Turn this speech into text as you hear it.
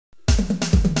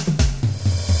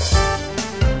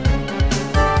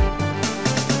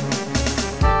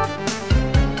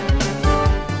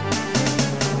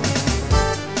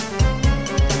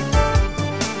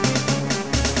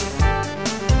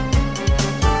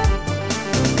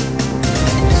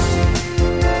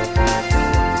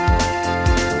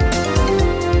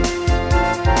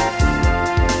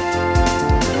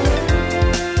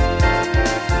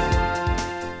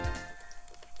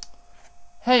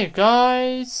Hey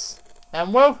guys,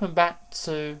 and welcome back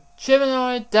to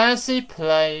Gemini Dazzy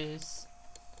Plays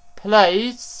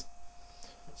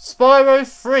Spyro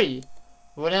 3.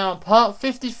 We're now on part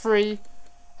 53,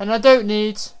 and I don't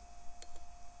need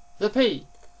the P.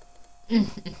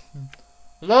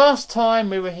 Last time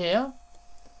we were here,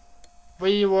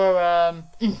 we were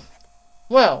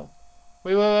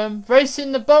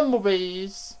racing the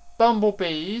bumblebees,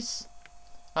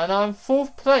 and I'm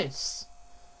 4th place.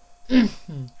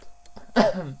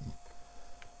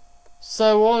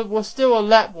 So we're still on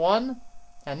lap 1,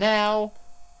 and now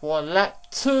we're on lap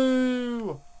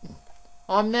 2.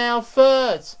 I'm now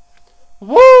 3rd.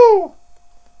 Woo!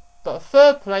 But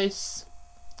 3rd place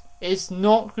is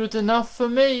not good enough for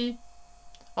me.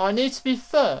 I need to be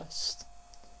 1st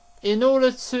in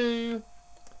order to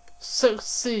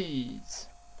succeed.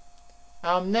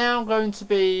 I'm now going to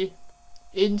be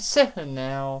in 2nd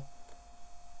now.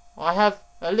 I have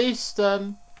at least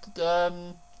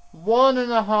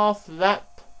 1.5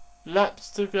 laps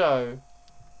to go.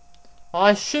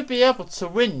 I should be able to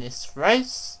win this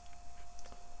race.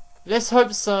 Let's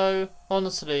hope so,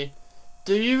 honestly.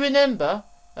 Do you remember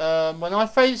when I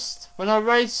raced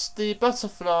the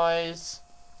butterflies?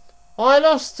 I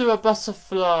lost to a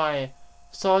butterfly,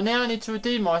 so I now need to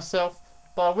redeem myself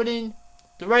by winning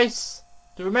the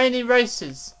remaining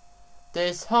races.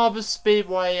 There's Harbour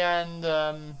Speedway and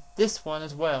this one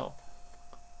as well.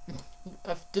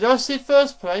 Did I see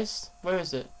 1st place? Where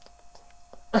is it?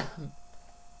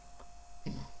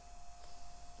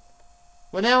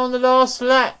 We're now on the last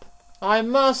lap. I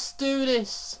must do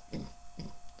this.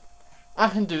 I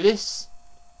can do this.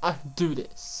 I can do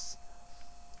this.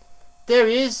 There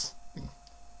he is.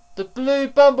 The blue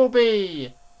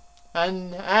bumblebee.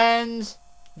 And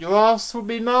your ass will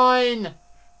be mine.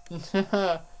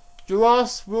 Your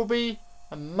ass will be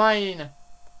mine.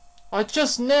 I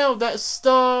just nailed that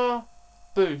star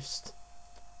boost.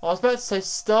 I was about to say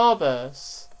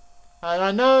starburst, and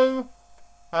I know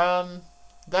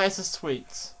that is a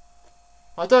sweet.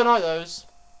 I don't like those.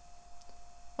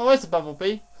 Oh, there's a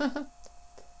bumblebee. I've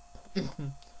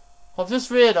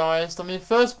just realised I'm in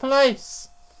 1st place.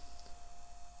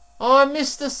 Oh, I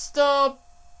missed the star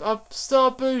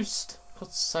boost.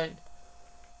 God's sake.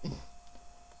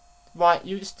 Right,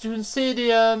 you can see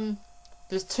the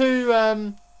there's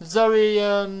 2 Zoe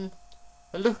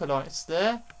lookalikes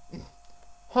there,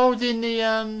 holding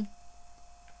the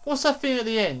what's that thing at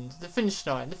the end? The finish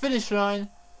line. The finish line.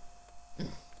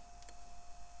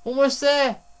 Almost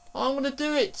there. I'm gonna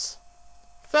do it.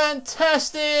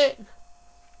 Fantastic!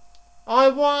 I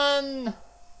won.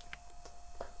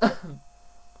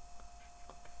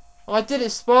 I did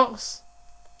it, Spox.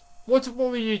 What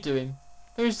were you doing?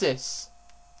 Who's this?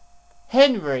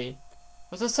 Henry.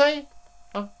 What does it say?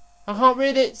 I can't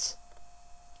read it.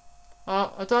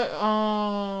 I don't.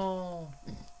 Oh,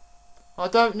 I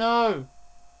don't know.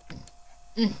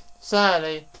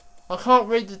 Sadly, I can't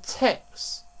read the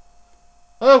text.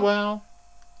 Oh well.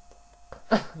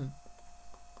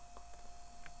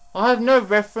 I have no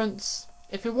reference.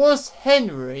 If it was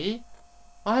Henry,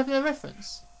 I have no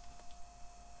reference.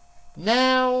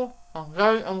 Now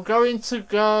I'm going to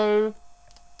go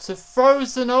to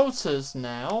Frozen Altars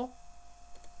now.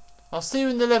 I'll see you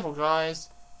in the level, guys.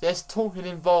 There's talking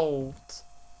involved.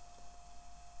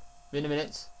 In a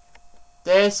minute.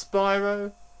 There's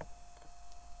Spyro.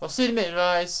 I'll see you in a minute,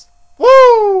 guys.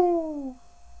 Woo!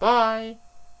 Bye.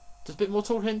 Just a bit more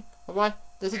talking. Alright,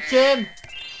 there's a gem.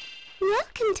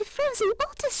 Welcome to Frozen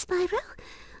Altars, Spyro.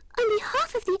 On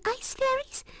behalf of the Ice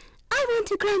Fairies, I want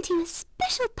to grant you a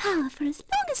special power for as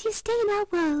long as you stay in our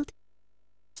world.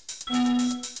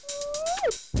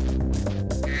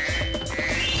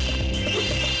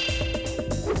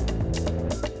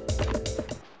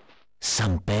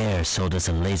 Some bear sold us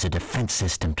a laser defense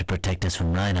system to protect us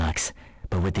from Rhinox,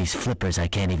 but with these flippers I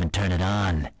can't even turn it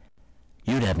on.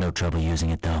 You'd have no trouble using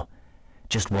it though.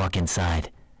 Just walk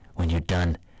inside. When you're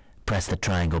done, press the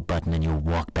triangle button and you'll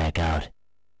walk back out.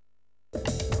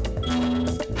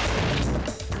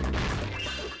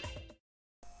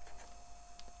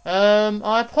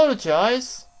 I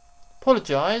apologise for a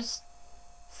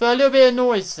little bit of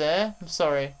noise there. I'm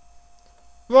sorry.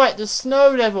 Right, the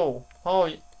snow level. Oh,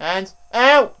 And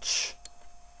ouch!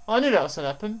 I knew that was gonna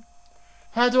happen.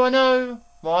 How do I know?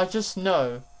 Well, I just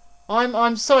know.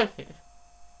 I'm psychic.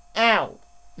 Ow!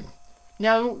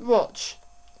 Now watch.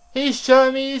 He's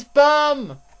showing me his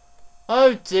bum.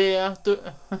 Oh dear.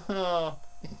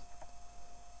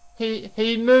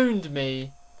 He mooned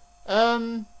me.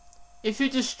 If you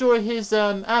destroy his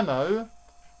ammo,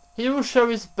 he will show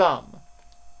his bum.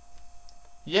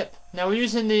 Yep. Now we're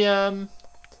using the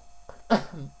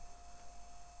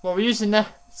well, we're using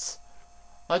that.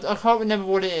 I can't remember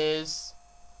what it is.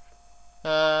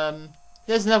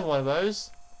 There's another one of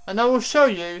those, and I will show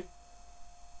you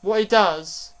what he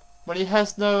does when he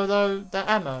has that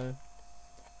ammo.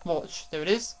 Watch. There it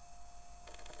is.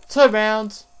 Turn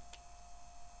around.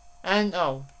 And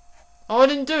oh, I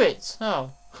didn't do it. Oh,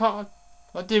 I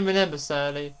didn't remember,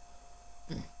 sadly.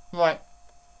 Right.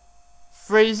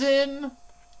 Freeze him.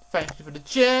 Thank you for the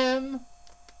gem.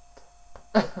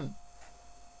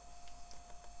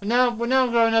 We're now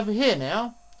going over here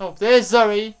now. Oh, there's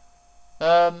Zoe.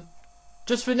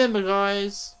 Just remember,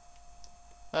 guys.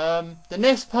 The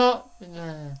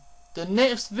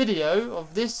next video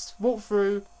of this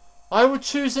walkthrough, I will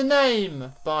choose a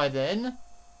name by then,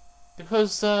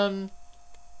 because the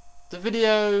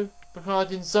video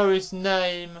regarding Zoe's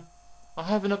name, I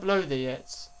haven't uploaded it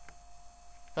yet.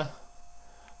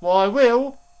 Well, I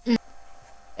will.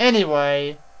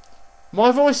 Anyway,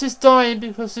 my voice is dying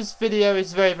because this video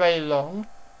is very, very long.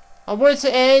 I want it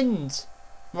to end.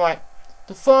 Right,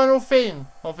 the final thing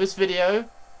of this video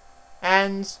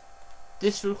and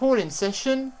this recording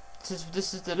session.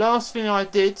 This is the last thing I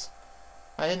did,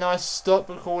 and then I stopped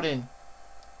recording.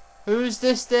 Who's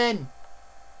this then?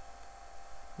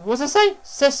 What did I say?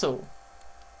 Cecil.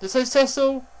 Did I say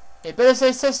Cecil? It better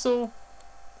say Cecil.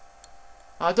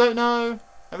 I don't know.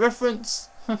 A reference.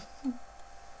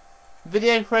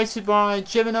 Video created by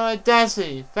Gemini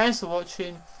Dazzy. Thanks for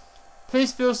watching.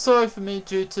 Please feel sorry for me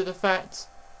due to the fact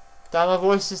that my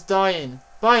voice is dying.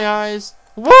 Bye guys.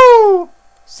 Woo!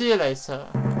 See you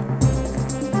later.